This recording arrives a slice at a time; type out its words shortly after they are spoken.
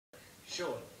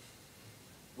Sean,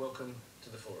 welcome to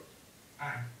the forum.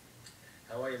 Hi.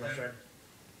 How are you, my friend?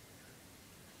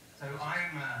 So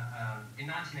I'm, in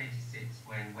 1986,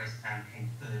 when West Ham came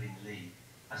third in the league,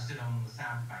 I stood on the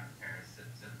South Bank terrace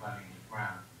at Bowling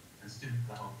Ground and stood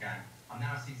for the whole game. I'm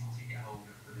now a season ticket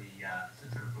holder for the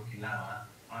sort of rookie lower,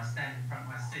 and I stand in front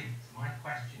of my seat. So my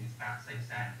question is about safe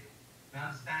standing.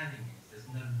 My understanding is there's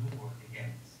no law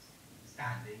against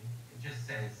standing. It just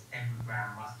says every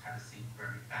ground must have a seat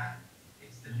for every fan.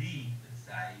 It's the league that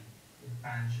say that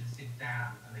fans should sit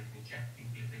down and they can eject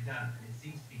people if they don't, and it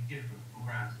seems to be different from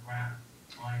ground to ground.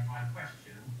 My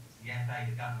question to the FA,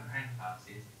 the government and clubs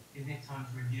is, isn't it time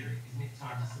to review it? Isn't it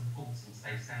time to support some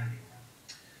safe standing?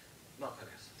 Not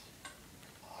Palios.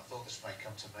 I thought this may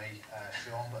come to me,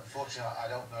 Sean, but unfortunately I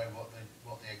don't know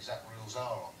what the exact rules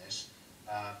are on this.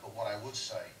 But what I would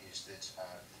say is that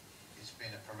it's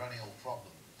been a perennial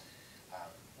problem.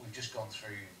 We've just gone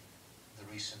through the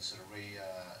recent sort of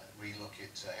re-look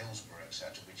at Hillsborough,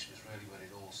 etc., which was really where it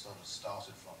all sort of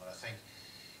started from. And I think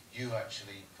you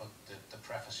actually put the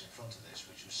preface in front of this,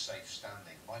 which was safe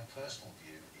standing. My personal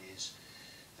view is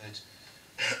that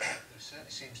there certainly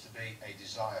seems to be a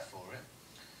desire for it.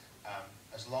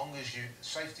 As long as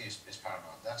safety is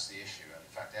paramount, that's the issue. And in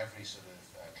fact, every sort of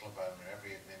club owner,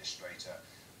 every administrator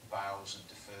bows and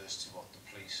defers to what the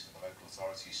police and the local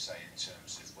authorities say in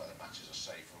terms of whether matches are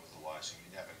safe or otherwise, and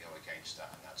you never go against that,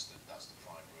 and that's the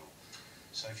prime rule.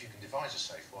 So if you can devise a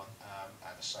safe one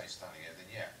and a safe standing area,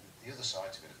 then yeah. The other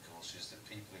side to it, of course, is that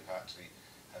people who actually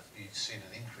have seen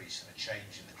an increase and a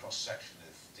change in the cross-section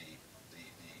of the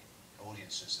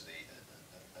audiences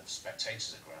of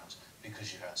spectators at grounds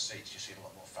because you had seats. You've seen a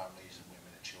lot more families and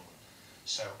women and children.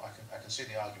 So I can see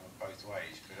the argument both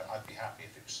ways, but I'd be happy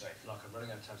if it was safe. Like, I'm running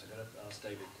out of time, so I'm going to ask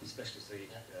David, especially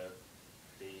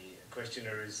the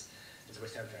questioner is a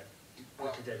West Ham fan.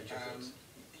 Well, David, your thoughts?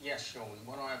 yes, Sean.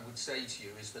 What I would say to you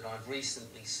is that I've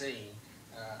recently seen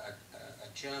a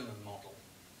German model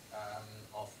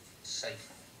of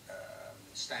safe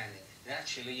standing. It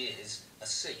actually is a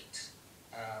seat,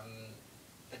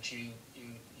 but you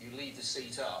leave the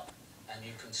seat up and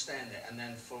you can stand it, and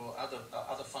then for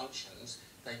other functions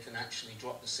they can actually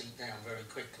drop the seat down very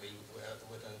quickly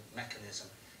with a mechanism.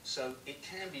 So it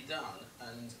can be done,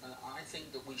 and I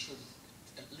think that we should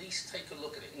at least take a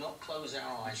look at it, not close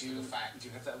our eyes to the fact. Do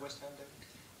you have that at West Ham,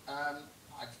 David?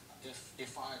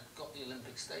 If I got the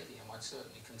Olympic Stadium, I'd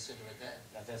certainly consider it there.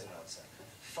 Now there's an answer.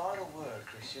 Final word,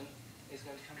 Christian, is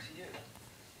going to come to you.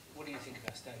 What do you think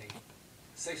about standing?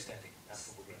 Safe standing at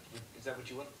football ground. Is that what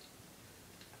you want?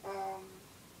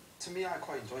 To me, I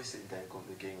quite enjoy sitting there, going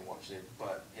to the game and watching it.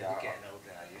 But yeah, you're getting old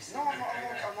now. No,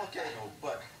 I'm not getting old.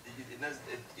 But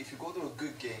if you go to a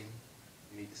good game,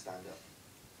 you need to stand up.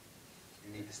 You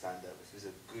need to stand up. If it's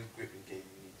a good gripping game,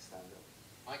 you need to stand up.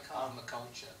 I come from a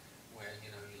culture where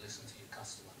you listen to your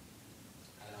customer,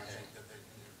 and I think that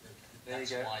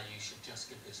that's why you should just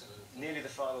give this a little. Nearly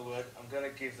the final word. I'm going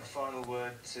to give the final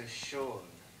word to Sean.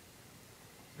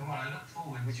 Well, I look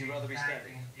forward Would you rather be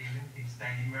standing at the Olympic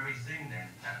Stadium very soon then,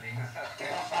 that means.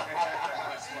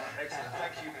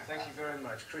 Excellent. Thank you very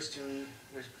much. Christian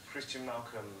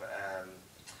Malcolm,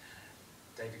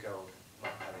 David Gold,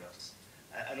 Mark Palios,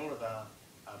 and all of our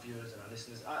viewers and our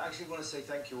listeners. I actually want to say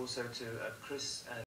thank you also to Chris and